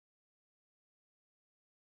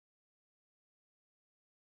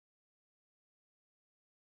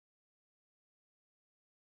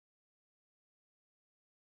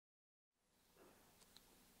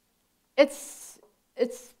This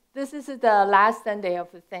is the last Sunday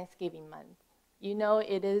of the Thanksgiving month. You know,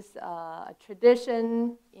 it is a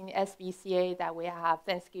tradition in SBCA that we have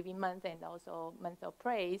Thanksgiving month and also month of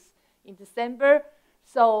praise in December.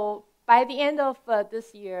 So by the end of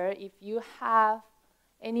this year, if you have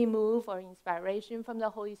any move or inspiration from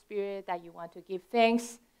the Holy Spirit that you want to give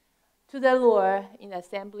thanks to the Lord in the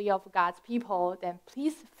assembly of God's people, then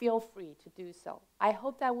please feel free to do so. I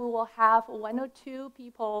hope that we will have one or two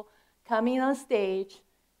people coming on stage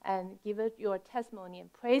and give it your testimony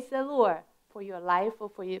and praise the Lord for your life or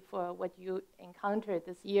for what you encountered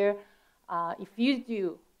this year. If you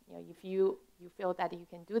do, if you feel that you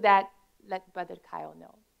can do that, let Brother Kyle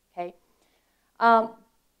know, okay?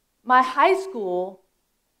 My high school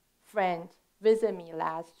friend visited me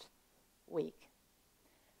last week.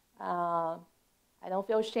 I don't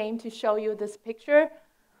feel ashamed to show you this picture.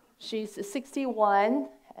 She's 61,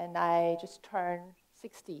 and I just turned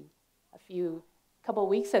 60 a couple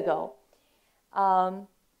weeks ago. And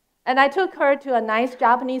I took her to a nice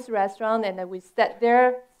Japanese restaurant, and then we sat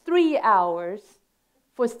there 3 hours,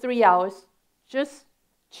 for 3 hours, just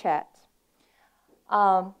chat.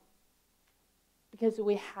 Because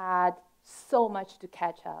we had so much to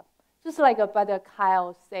catch up. Just like Brother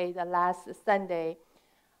Kyle said the last Sunday,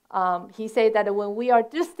 he said that when we are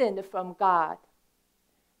distant from God,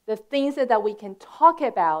 the things that we can talk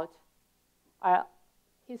about are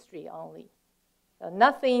history only. So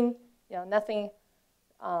nothing. It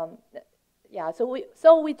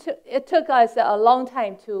took us a long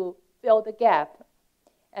time to fill the gap,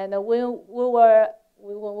 and when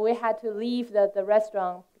we had to leave the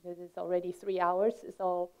restaurant because it's already 3 hours,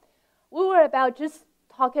 so we were about just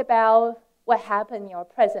talk about what happened in our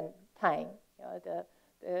present time, the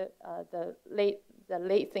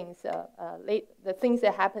things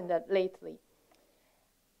that happened lately.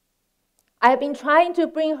 I have been trying to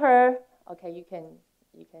bring her. Okay, you can.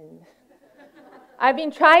 I've been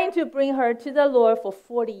trying to bring her to the Lord for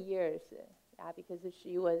 40 years, because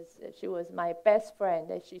she was my best friend,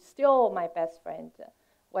 and she's still my best friend,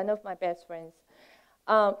 one of my best friends.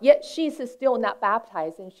 Yet she's still not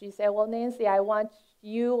baptized, and she said, "Well, Nancy, I want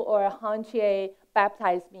you or Hanchie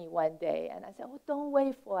baptize me one day." And I said, "Oh, don't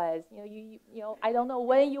wait for us. I don't know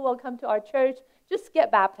when you will come to our church. Just get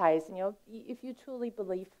baptized. If you truly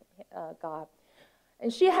believe God."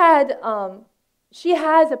 And she has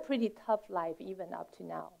a pretty tough life even up to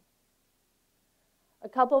now. A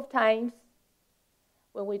couple of times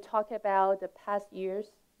when we talk about the past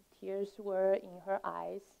years, tears were in her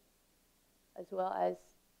eyes as well as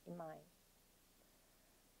in mine.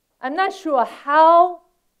 I'm not sure how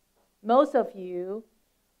most of you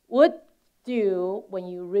would do when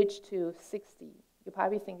you reach to 60. You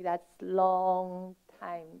probably think that's a long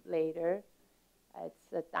time later.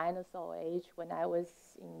 It's a dinosaur age. When I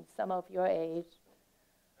was in some of your age,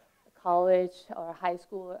 college or high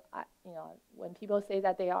school, when people say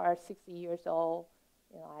that they are 60 years old,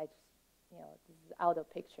 I just, this is out of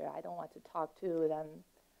picture. I don't want to talk to them.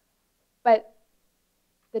 But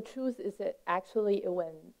the truth is that actually it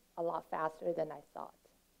went a lot faster than I thought.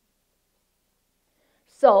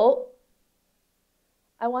 So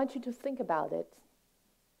I want you to think about it.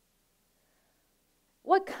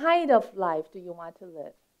 What kind of life do you want to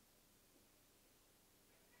live?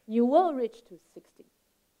 You will reach to 60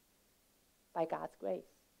 by God's grace,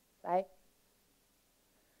 right?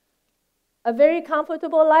 A very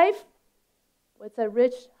comfortable life with a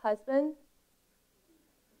rich husband,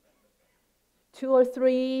 2 or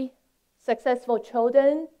 3 successful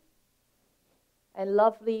children, and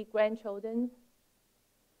lovely grandchildren.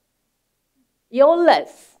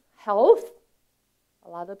 Illness, health. A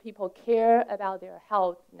lot of people care about their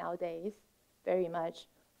health nowadays very much.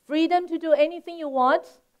 Freedom to do anything you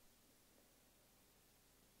want.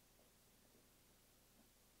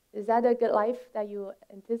 Is that a good life that you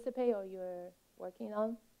anticipate or you're working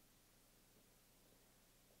on?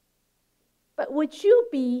 But would you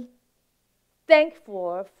be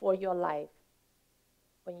thankful for your life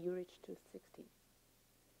when you reach to 60?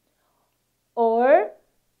 Or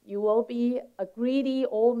you will be a greedy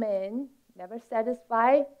old man, never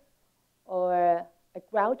satisfied, or a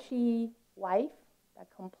grouchy wife that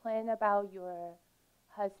complain about your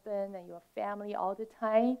husband and your family all the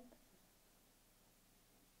time.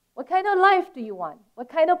 What kind of life do you want? What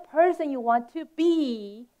kind of person you want to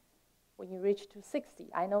be when you reach to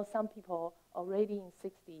 60? I know some people already in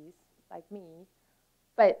 60s, like me,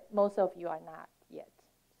 but most of you are not yet.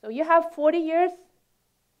 So you have 40 years,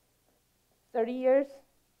 30 years,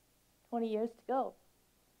 20 years to go.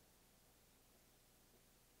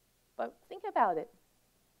 But think about it.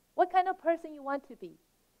 What kind of person you want to be?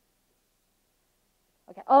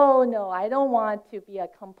 Okay. Oh no, I don't want to be a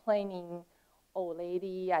complaining old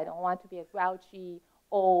lady. I don't want to be a grouchy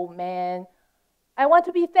old man. I want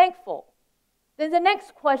to be thankful. Then the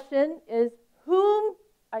next question is, whom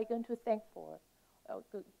are you going to thank for? Or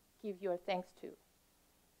to give your thanks to?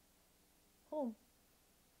 Whom?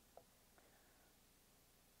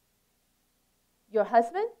 Your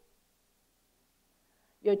husband?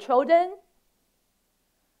 Your children?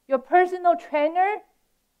 Your personal trainer?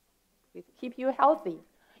 To keep you healthy.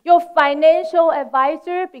 Your financial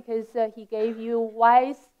advisor, because he gave you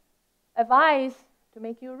wise advice to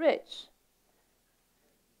make you rich.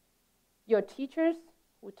 Your teachers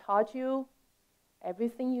who taught you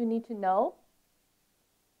everything you need to know.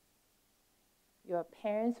 Your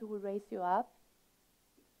parents who raised you up.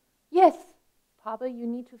 Yes, probably you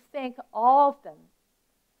need to thank all of them.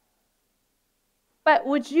 But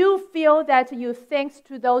would you feel that your thanks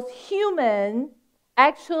to those humans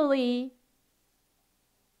actually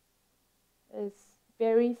is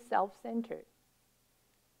very self-centered?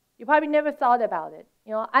 You probably never thought about it.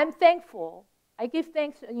 I'm thankful. I give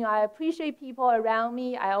thanks. I appreciate people around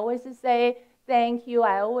me. I always say thank you.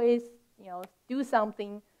 I always, do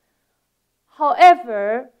something.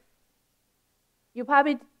 However, you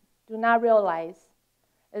probably do not realize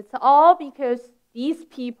it's all because these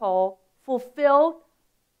people fulfill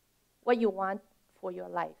what you want for your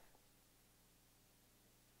life,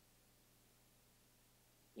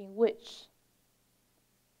 in which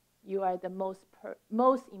you are the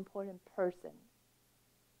most important person.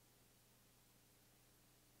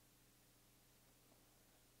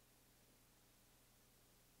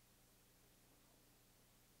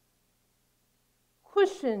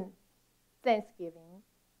 Christian Thanksgiving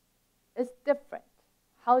is different.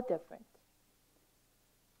 How different?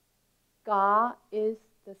 God is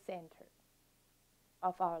the center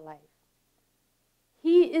of our life.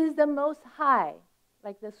 He is the Most High,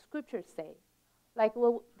 like the scriptures say, like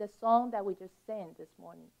the song that we just sang this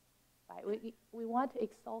morning. Right? We want to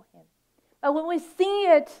exalt Him. But when we sing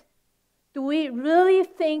it, do we really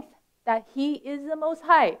think that He is the Most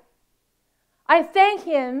High? I thank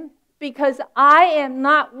Him because I am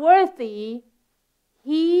not worthy.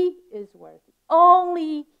 He is worthy.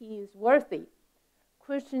 Only He is worthy.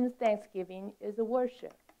 Christian Thanksgiving is a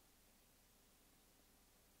worship.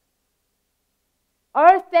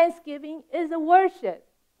 Our Thanksgiving is a worship.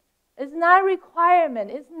 It's not a requirement.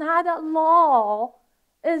 It's not a law.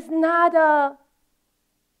 It's not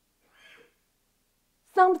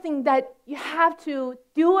something that you have to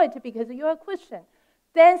do it because you're a Christian.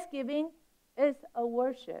 Thanksgiving is a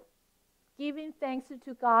worship. Giving thanks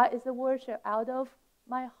to God is a worship out of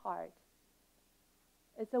my heart.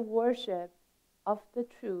 It's a worship of the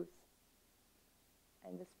truth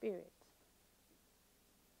and the Spirit.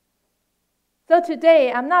 So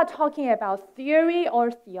today, I'm not talking about theory or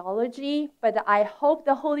theology, but I hope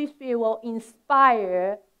the Holy Spirit will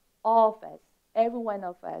inspire all of us, every one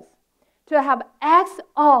of us, to have acts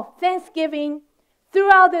of thanksgiving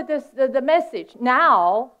throughout the message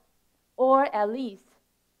now, or at least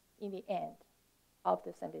in the end of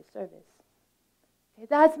the Sunday service. Okay,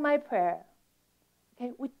 that's my prayer.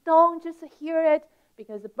 Okay, we don't just hear it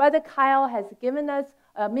because Brother Kyle has given us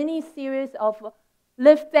a mini-series of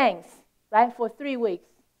Live Thanks, right, for 3 weeks.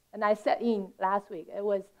 And I sat in last week. It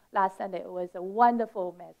was last Sunday. It was a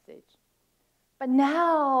wonderful message. But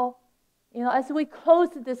now, as we close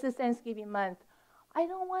this Thanksgiving month, I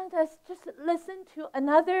don't want us just to listen to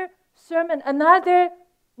another sermon, another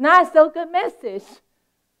not-so-good message.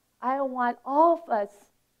 I want all of us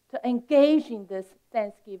to engage in this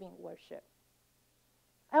Thanksgiving worship.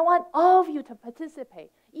 I want all of you to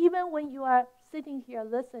participate. Even when you are sitting here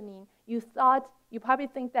listening, you probably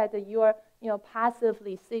think that you're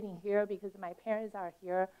passively sitting here because my parents are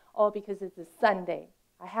here or because it's a Sunday.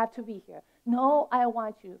 I have to be here. No, I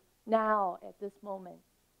want you now at this moment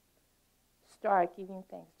start giving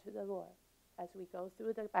thanks to the Lord as we go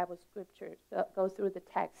through the Bible scriptures, go through the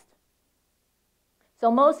text. So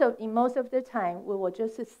in most of the time, we will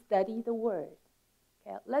just study the Word.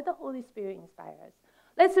 Okay? Let the Holy Spirit inspire us.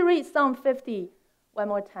 Let's read Psalm 50 one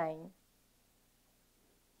more time.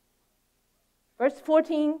 Verse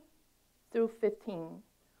 14 through 15.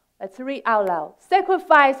 Let's read out loud.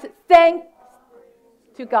 Sacrifice thanks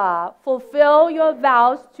to God. Fulfill your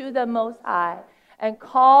vows to the Most High, and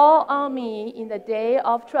call on me in the day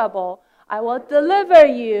of trouble. I will deliver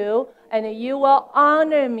you, and you will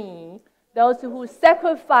honor me. Those who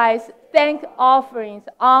sacrifice thank offerings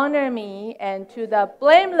honor me, and to the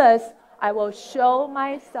blameless I will show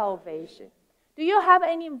my salvation. Do you have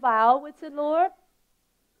any vow with the Lord?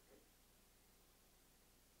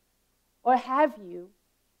 Or have you?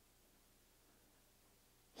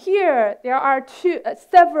 here there are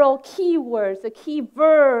several key words, key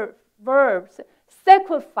verbs.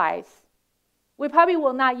 Sacrifice. We probably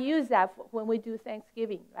will not use that when we do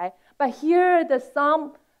Thanksgiving, right? But here the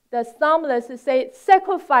psalmist say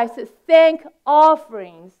sacrifice, thank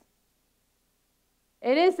offerings.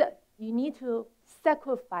 It is you need to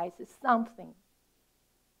sacrifice something.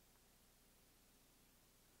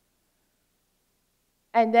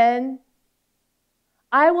 And then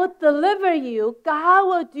I will deliver you. God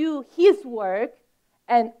will do his work,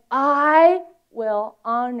 and I will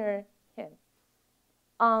honor him.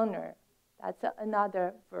 Honor. That's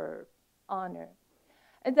another verb, honor.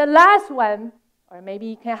 And the last one, or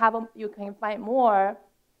maybe you can find more.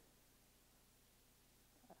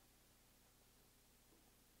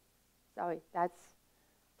 Sorry, that's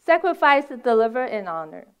sacrifice, deliver, and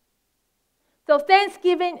honor. So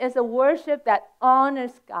Thanksgiving is a worship that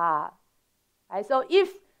honors God. Right? So if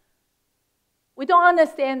we don't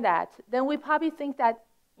understand that, then we probably think that,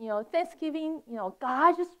 Thanksgiving,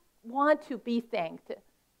 God just wants to be thanked.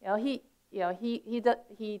 He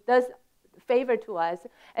does favor to us,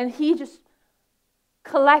 and he just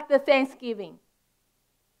collects the thanksgiving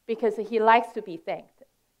because he likes to be thanked.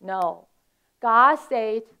 No. God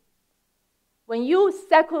said, when you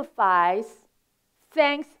sacrifice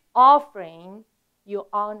thanks offering, you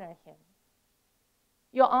honor him.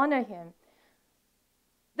 You honor him.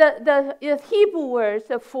 The Hebrew words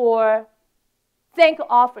for thank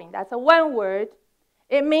offering, that's a one word.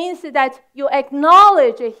 It means that you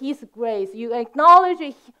acknowledge his grace. You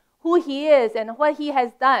acknowledge who he is and what he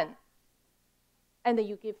has done. And then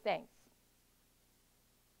you give thanks.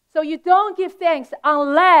 So you don't give thanks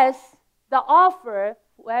unless the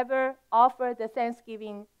whoever offered the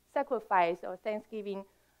Thanksgiving sacrifice or Thanksgiving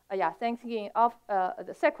of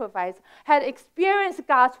the sacrifice had experienced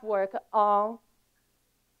God's work on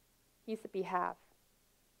his behalf.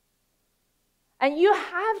 And you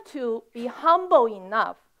have to be humble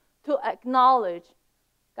enough to acknowledge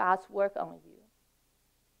God's work on you.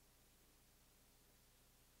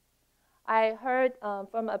 I heard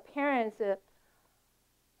from a parent,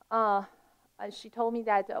 she told me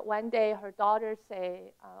that one day her daughter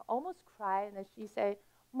almost cried, and she said,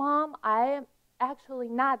 "Mom, I am actually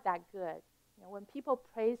not that good. When people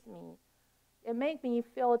praise me, it makes me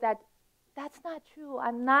feel that that's not true.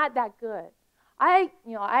 I'm not that good."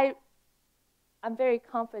 I'm very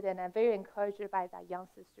confident and very encouraged by that young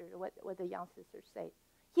sister, what the young sister said.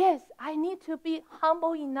 Yes, I need to be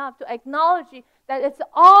humble enough to acknowledge that it's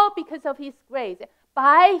all because of his grace.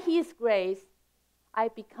 By his grace, I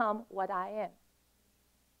become what I am.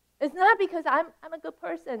 It's not because I'm a good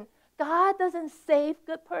person. God doesn't save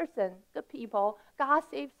good people. God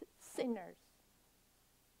saves sinners.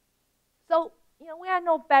 So, we are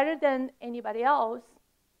no better than anybody else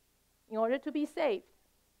in order to be saved.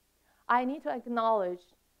 I need to acknowledge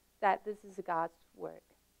that this is God's work.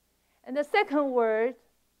 And the second word,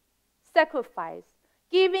 sacrifice.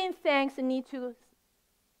 Giving thanks need to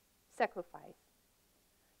sacrifice.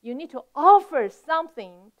 You need to offer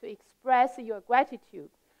something to express your gratitude.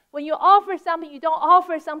 When you offer something, you don't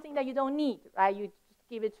offer something that you don't need, right? You just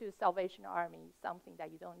give it to Salvation Army, something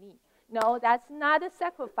that you don't need. No, that's not a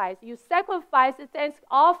sacrifice. You sacrifice a thanks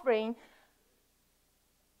offering.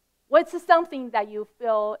 What's something that you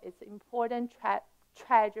feel is important,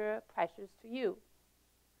 treasure, precious to you?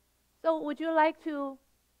 So would you like to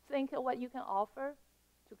think of what you can offer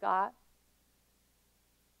to God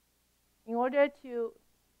in order to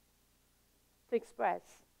express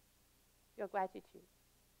your gratitude?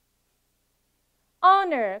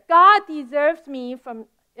 Honor. God delivers me from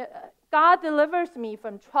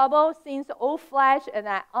trouble, sins, old flesh, and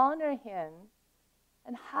I honor him.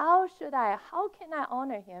 And how can I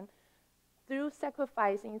honor him? Through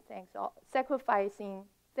sacrificing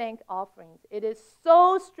thank offerings. It is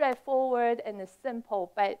so straightforward and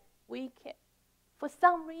simple, but we can, for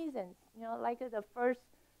some reasons, like the first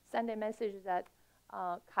Sunday message that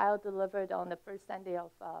Kyle delivered on the first Sunday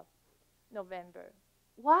of November.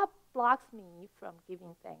 What blocks me from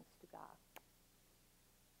giving thanks to God?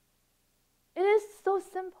 It is so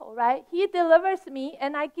simple, right? He delivers me,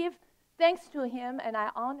 and I give thanks to him, and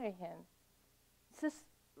I honor him. It's just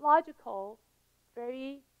logical,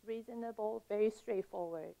 very reasonable, very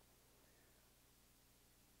straightforward.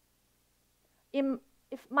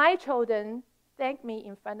 If my children thank me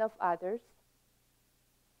in front of others,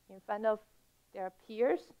 in front of their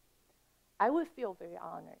peers, I would feel very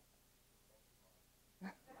honored.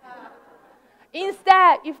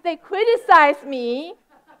 Instead, if they criticize me,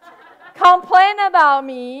 complain about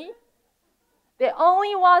me, they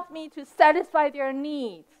only want me to satisfy their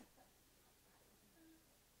needs.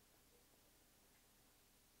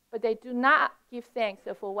 but they do not give thanks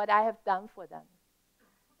for what I have done for them,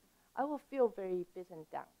 I will feel very beaten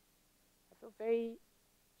down. I feel very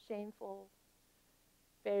shameful,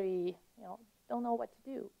 very, don't know what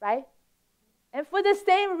to do, right? And for the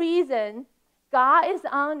same reason, God is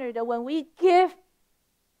honored when we give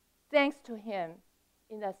thanks to Him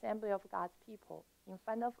in the assembly of God's people, in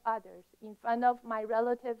front of others, in front of my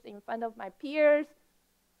relatives, in front of my peers.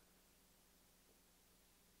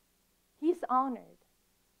 He's honored.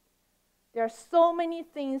 There are so many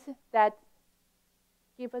things that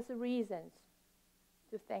give us reasons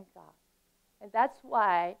to thank God. And that's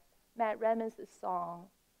why Matt Redman's song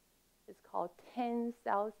is called 10,000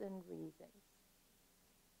 Reasons.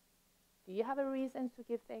 Do you have a reason to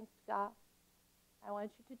give thanks to God? I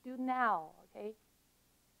want you to do now, okay?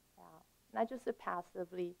 Yeah. Not just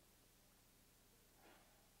passively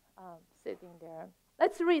sitting there.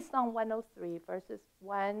 Let's read Psalm 103, verses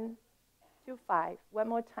 1 to 5, one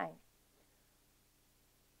more time.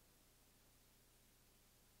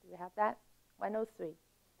 Do we have that? 103.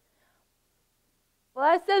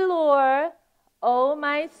 Bless the Lord, O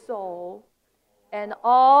my soul, and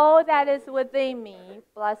all that is within me.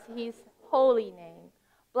 Bless His holy name.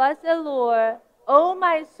 Bless the Lord, O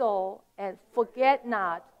my soul, and forget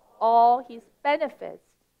not all His benefits,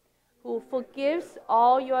 who forgives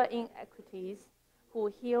all your iniquities,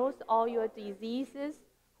 who heals all your diseases,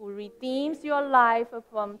 who redeems your life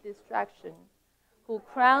from destruction, who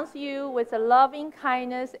crowns you with loving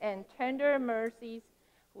kindness and tender mercies,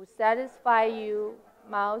 who satisfy you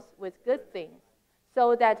mouth with good things,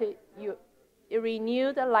 so that you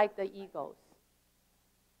renewed like the eagles.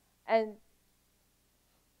 And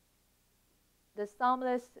the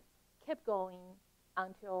psalmist kept going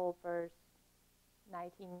until verse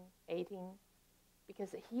 19, 18,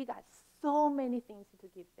 because he got so many things to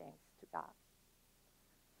give thanks to God.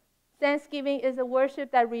 Thanksgiving is a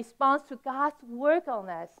worship that responds to God's work on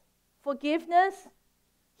us. Forgiveness,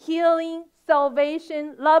 healing,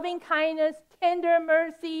 salvation, loving kindness, tender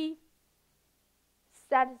mercy,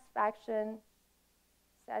 satisfaction,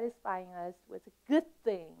 satisfying us with good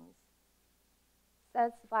things,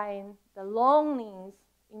 satisfying the longings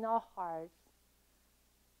in our hearts,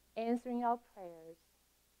 answering our prayers,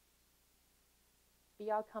 be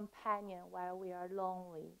our companion while we are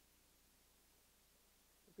lonely,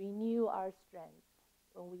 renew our strength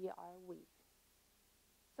when we are weak.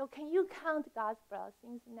 So can you count God's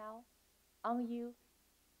blessings now on you?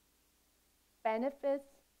 Benefits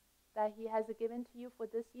that He has given to you for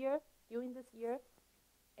this year, during this year?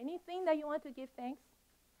 Anything that you want to give thanks?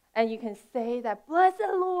 And you can say that, bless the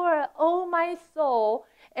Lord, O my soul,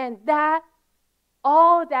 and that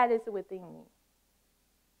all that is within me.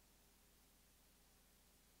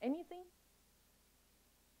 Anything?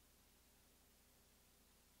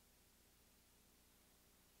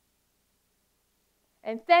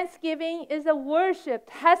 And thanksgiving is a worship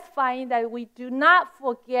testifying that we do not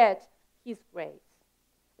forget His grace.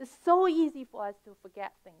 It's so easy for us to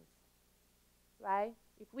forget things, right?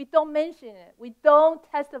 If we don't mention it, we don't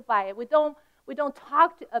testify it, we don't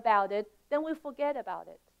talk about it, then we forget about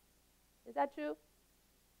it. Is that true?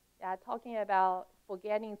 Yeah, talking about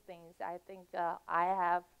forgetting things, I think I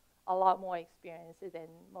have a lot more experience than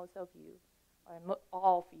most of you, or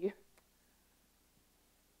all of you.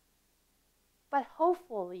 But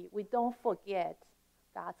hopefully, we don't forget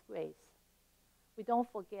God's grace. We don't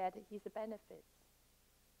forget His benefits.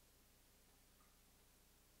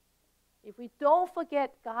 If we don't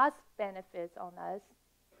forget God's benefits on us,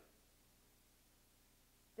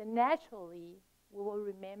 then naturally, we will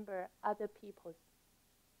remember other people's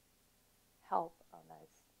help on us,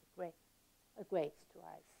 grace to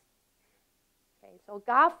us. Okay, so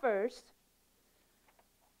God first.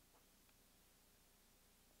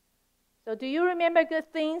 So do you remember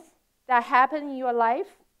good things that happened in your life?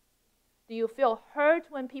 Do you feel hurt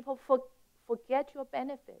when people forget your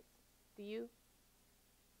benefits? Do you?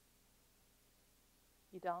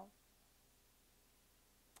 You don't?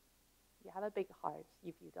 You have a big heart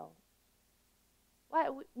if you don't.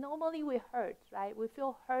 Well, normally we hurt, right? We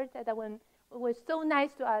feel hurt that when we're so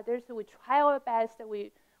nice to others, we try our best,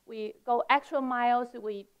 we go extra miles,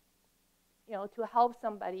 to help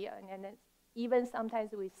somebody, and then even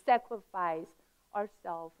sometimes we sacrifice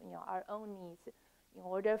ourselves, our own needs, in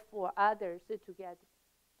order for others to get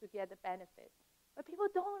the benefit. But people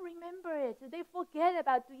don't remember it. They forget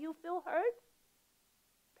about. Do you feel hurt?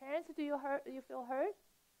 Parents, do you feel hurt?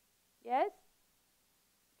 Yes?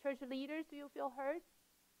 Church leaders, do you feel hurt?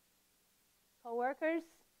 Co-workers?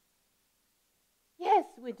 Yes,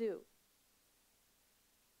 we do.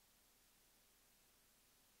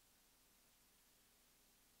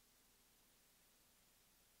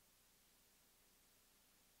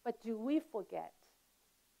 But do we forget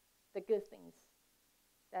the good things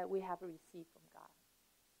that we have received from God?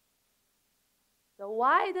 So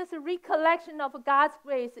why does a recollection of God's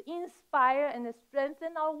grace inspire and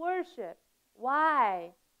strengthen our worship?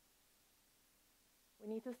 Why? We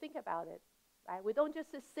need to think about it, right? We don't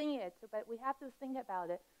just sing it, but we have to think about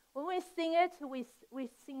it. When we sing it, we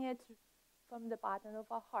sing it from the bottom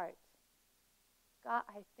of our heart. God,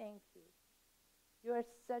 I thank you. You are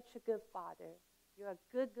such a good Father. You're a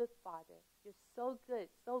good, good Father. You're so good,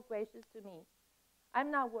 so gracious to me.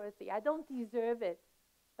 I'm not worthy. I don't deserve it.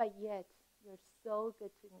 But yet, you're so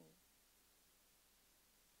good to me.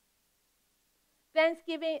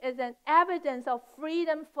 Thanksgiving is an evidence of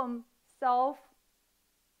freedom from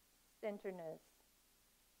self-centeredness.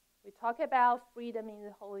 We talk about freedom in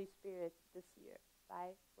the Holy Spirit this year,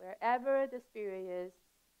 right? Wherever the Spirit is,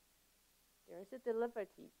 there is a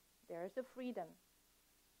liberty. There is a freedom.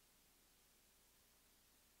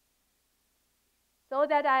 So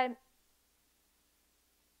that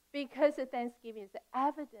because of Thanksgiving is the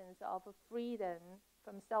evidence of a freedom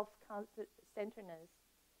from self-centeredness,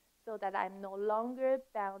 so that I'm no longer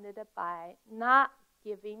bounded by not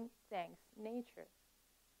giving thanks nature.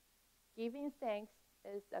 Giving thanks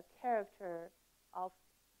is a character of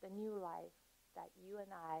the new life that you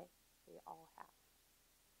and we all have.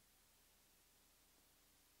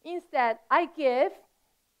 Instead, I give.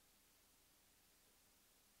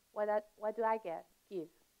 What do I get? Give.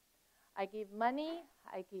 I give money,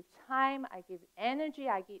 I give time, I give energy,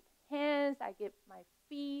 I give hands, I give my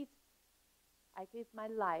feet, I give my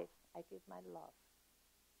life, I give my love.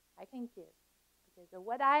 I can give because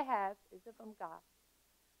what I have is from God.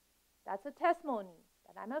 That's a testimony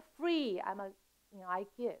that I'm free. I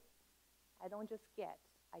give. I don't just get.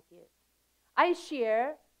 I give. I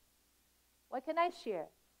share. What can I share?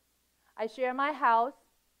 I share my house.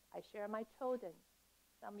 I share my children.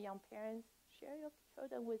 Some young parents, share your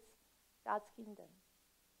children with God's kingdom.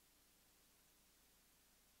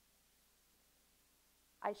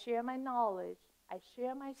 I share my knowledge. I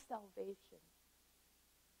share my salvation.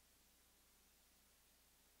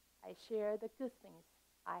 I share the good things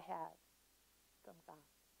I have from God.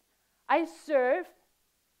 I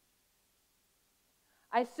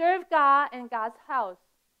serve God and God's house.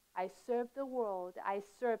 I serve the world. I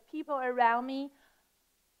serve people around me.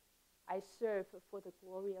 I serve for the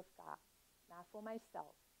glory of God, not for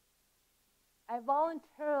myself. I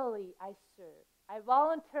voluntarily serve. I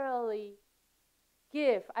voluntarily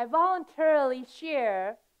give. I voluntarily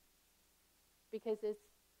share because it's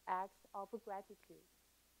acts of gratitude.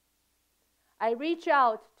 I reach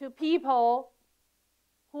out to people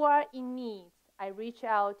who are in need. I reach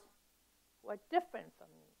out who are different from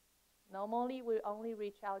me. Normally, we only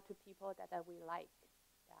reach out to people that we like.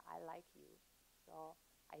 Yeah, I like you. So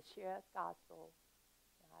I share gospel.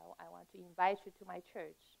 I want to invite you to my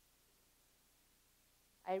church.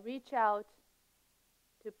 I reach out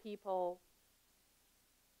to people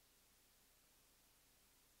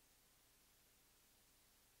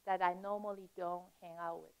that I normally don't hang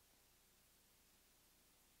out with.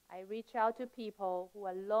 I reach out to people who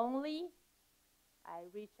are lonely. I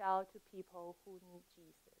reach out to people who need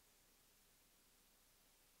Jesus.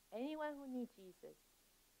 Anyone who needs Jesus.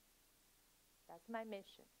 That's my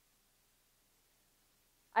mission.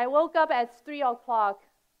 I woke up at 3 o'clock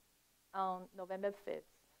on November 5th.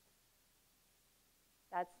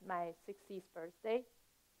 That's my 60th birthday.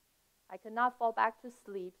 I could not fall back to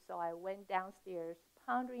sleep, so I went downstairs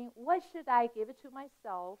pondering what should I give to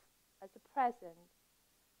myself as a present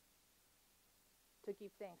to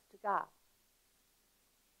give thanks to God.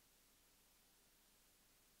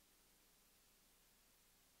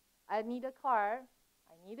 I need a car.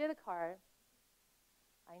 I needed a car.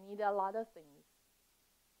 I need a lot of things.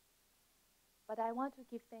 But I want to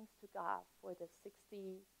give thanks to God for the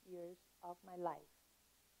 60 years of my life.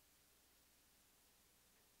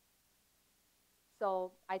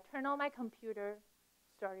 So I turned on my computer,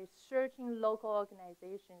 started searching local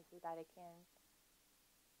organizations so that I can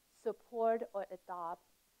support or adopt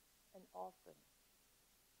an orphan.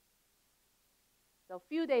 So a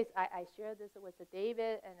few days, I shared this with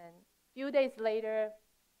David, and then a few days later,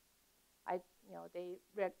 they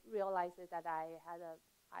realized that I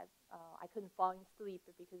couldn't fall in sleep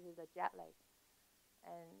because of the jet lag.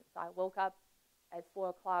 And so I woke up at 4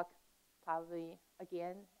 o'clock probably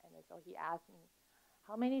again, and so he asked me,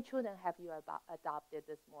 how many children have you adopted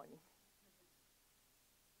this morning?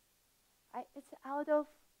 It's out of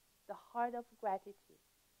the heart of gratitude.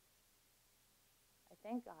 I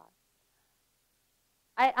thank God.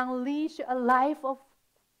 I unleash a life of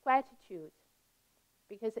gratitude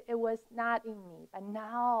because it was not in me. But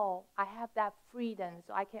now I have that freedom,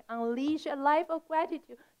 so I can unleash a life of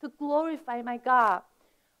gratitude to glorify my God.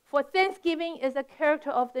 For thanksgiving is a character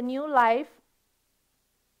of the new life.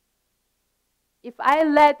 If I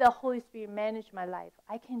let the Holy Spirit manage my life,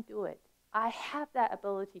 I can do it. I have that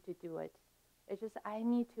ability to do it. It's just I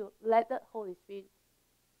need to let the Holy Spirit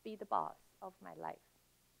be the boss of my life.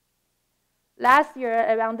 Last year,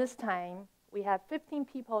 around this time, we had 15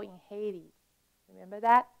 people in Haiti. Remember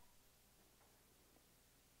that?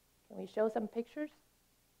 Can we show some pictures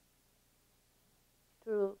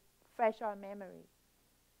to refresh our memory?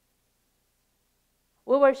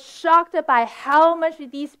 We were shocked by how much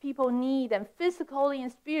these people need, and physically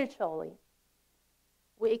and spiritually.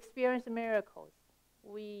 We experienced miracles.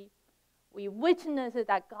 We witnessed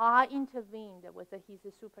that God intervened with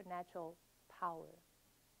His supernatural power.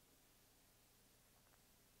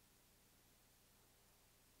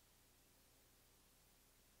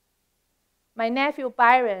 My nephew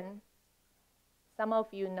Byron, some of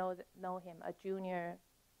you know him, a junior.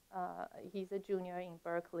 He's a junior in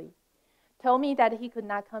Berkeley. Told me that he could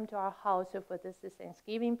not come to our house for this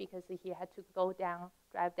Thanksgiving because he had to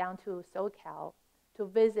drive down to SoCal to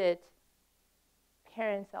visit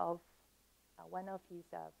parents of one of his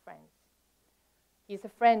friends. His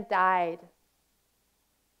friend died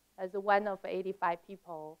as one of 85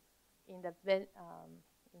 people in the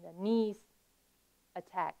Nice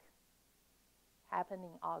attack happened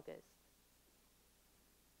in August.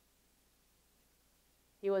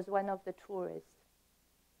 He was one of the tourists,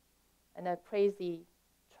 and a crazy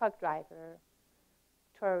truck driver,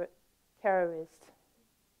 terrorist,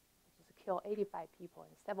 just killed 85 people,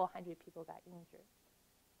 and several hundred people got injured.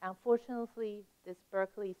 Unfortunately, this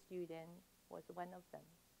Berkeley student was one of them.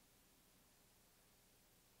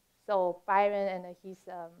 So Byron and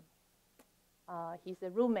his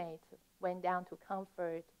roommate went down to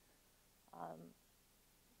comfort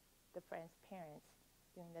the friend's parents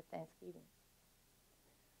during the Thanksgiving.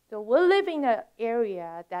 So we live in an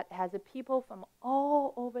area that has people from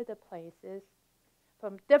all over the places,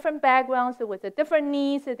 from different backgrounds with different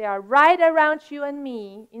needs. They are right around you and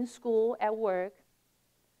me in school, at work,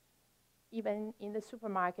 even in the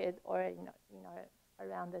supermarket or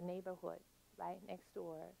around the neighborhood, right next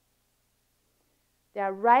door. They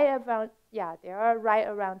are right around. Yeah, they are right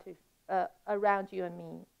around you and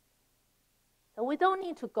me. So we don't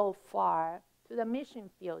need to go far to the mission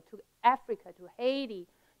field, to Africa, to Haiti,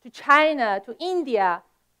 to China, to India,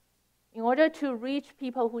 in order to reach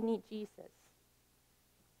people who need Jesus.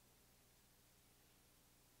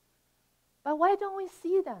 But why don't we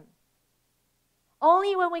see them?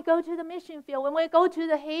 Only when we go to the mission field, when we go to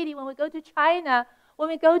the Haiti, when we go to China, when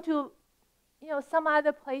we go to some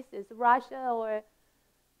other places, Russia or...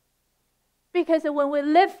 Because when we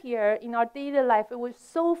live here in our daily life, we're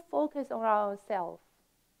so focused on ourselves.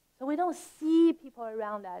 So we don't see people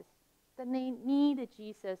around us that need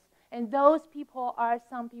Jesus. And those people are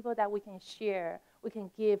some people that we can share, we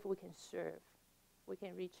can give, we can serve, we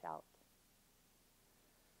can reach out.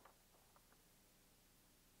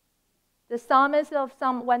 The psalmist of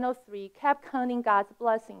Psalm 103 kept counting God's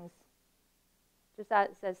blessings, just as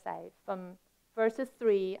I said, from verses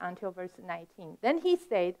 3 until verse 19. Then he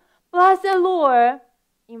said, "Bless the Lord,"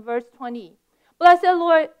 in verse 20. "Bless the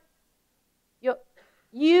Lord,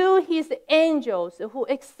 you his angels who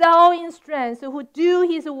excel in strength, who do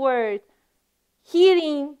his word,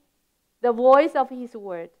 hearing the voice of his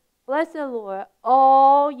word. Bless the Lord,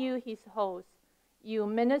 all you his hosts, you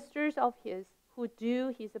ministers of his who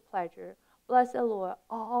do his pleasure. Bless the Lord,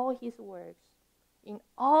 all his works, in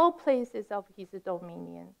all places of his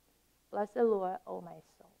dominion. Bless the Lord, O my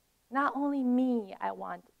soul." Not only me, I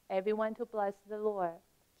want everyone to bless the Lord.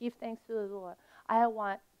 Give thanks to the Lord. I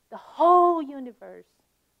want the whole universe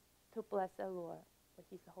to bless the Lord with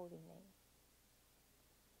his holy name.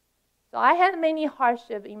 So I had many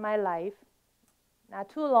hardships in my life. Not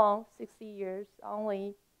too long, 60 years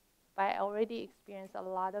only, but I already experienced a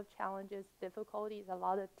lot of challenges, difficulties, a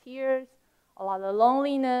lot of tears, a lot of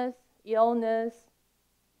loneliness, illness.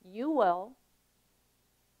 You will.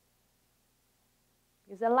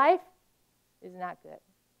 Because the life is not good.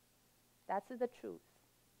 That's the truth.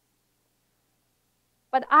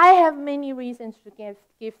 But I have many reasons to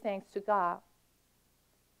give thanks to God.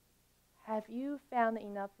 Have you found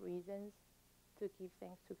enough reasons to give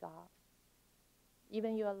thanks to God?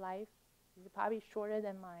 Even your life is probably shorter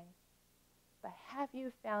than mine. But have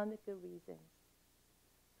you found good reasons?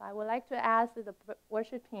 So I would like to ask the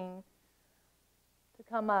worship team to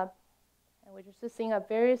come up, and we just sing a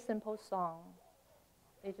very simple song.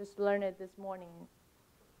 They just learned it this morning,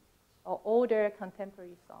 an older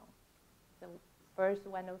contemporary song. So verse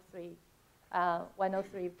 103.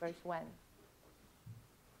 103, verse 1.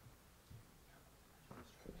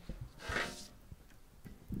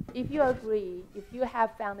 If you agree, if you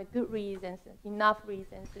have found a good reasons, enough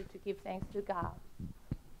reasons to give thanks to God,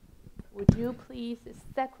 would you please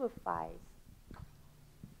sacrifice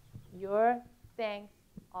your thanks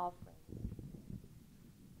offering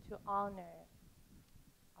to honor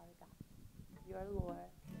our God, your Lord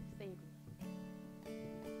and Savior?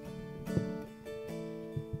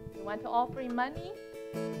 You want to offer money?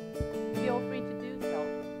 Feel free to do so.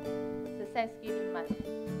 It's a Thanksgiving month.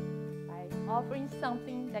 Offering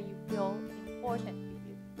something that you feel important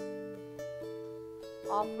to you.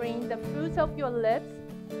 Offering the fruits of your lips,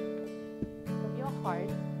 from your heart.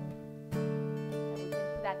 And we can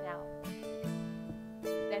do that now.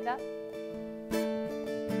 Stand up.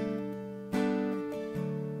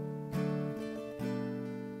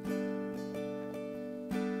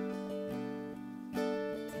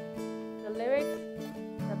 The lyrics,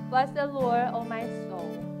 bless the Lord, O my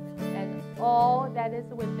soul, and all that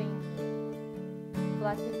is within me.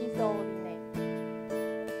 Blessed His holy name.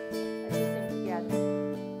 Let's sing together.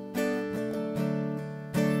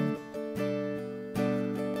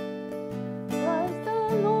 Bless the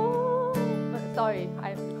Lord. Sorry,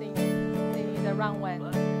 I'm singing the wrong one.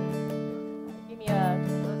 Give me a.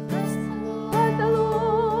 Bless the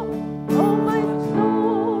Lord, oh my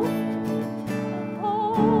soul,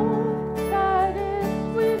 all that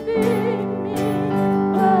is within me.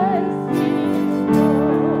 Bless His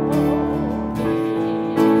holy name.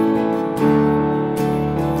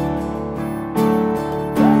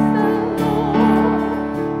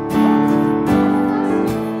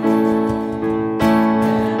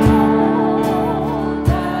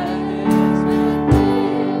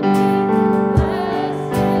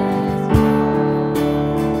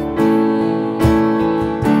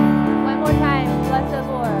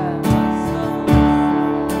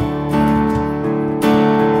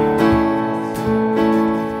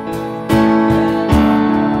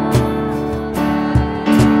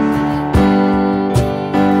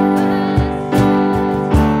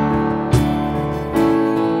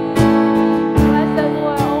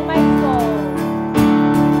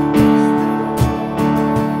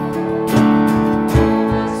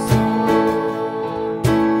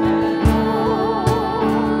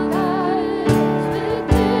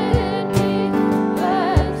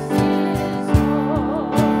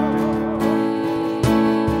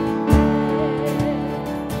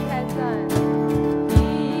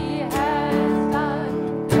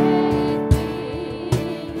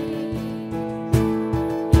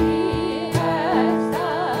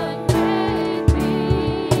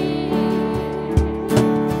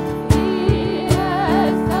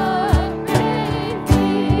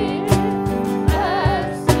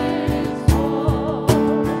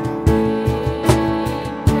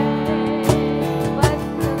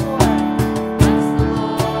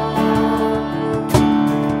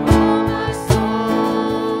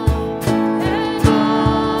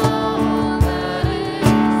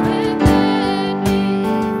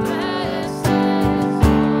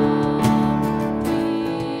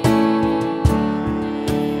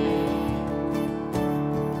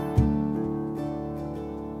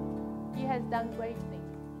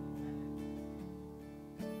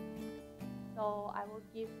 So I will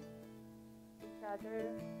give each other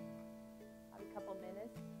a couple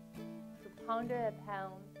minutes to ponder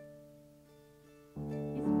upon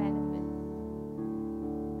His benefits,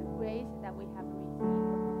 the grace that we have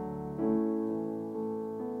received.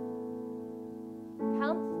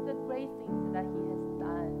 Count the great things that He has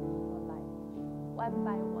done in your life, one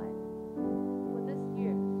by one. For this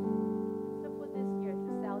year, so for this year,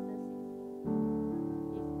 2016,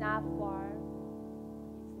 it's not far.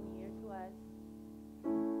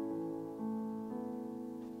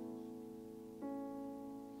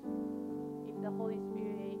 The Holy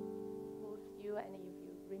Spirit moves you, and if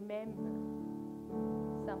you remember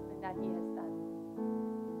something that He has done in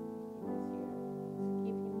this year, just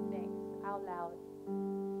give Him thanks out loud.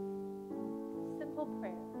 Simple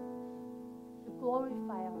prayer to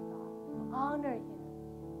glorify our God, to honor Him.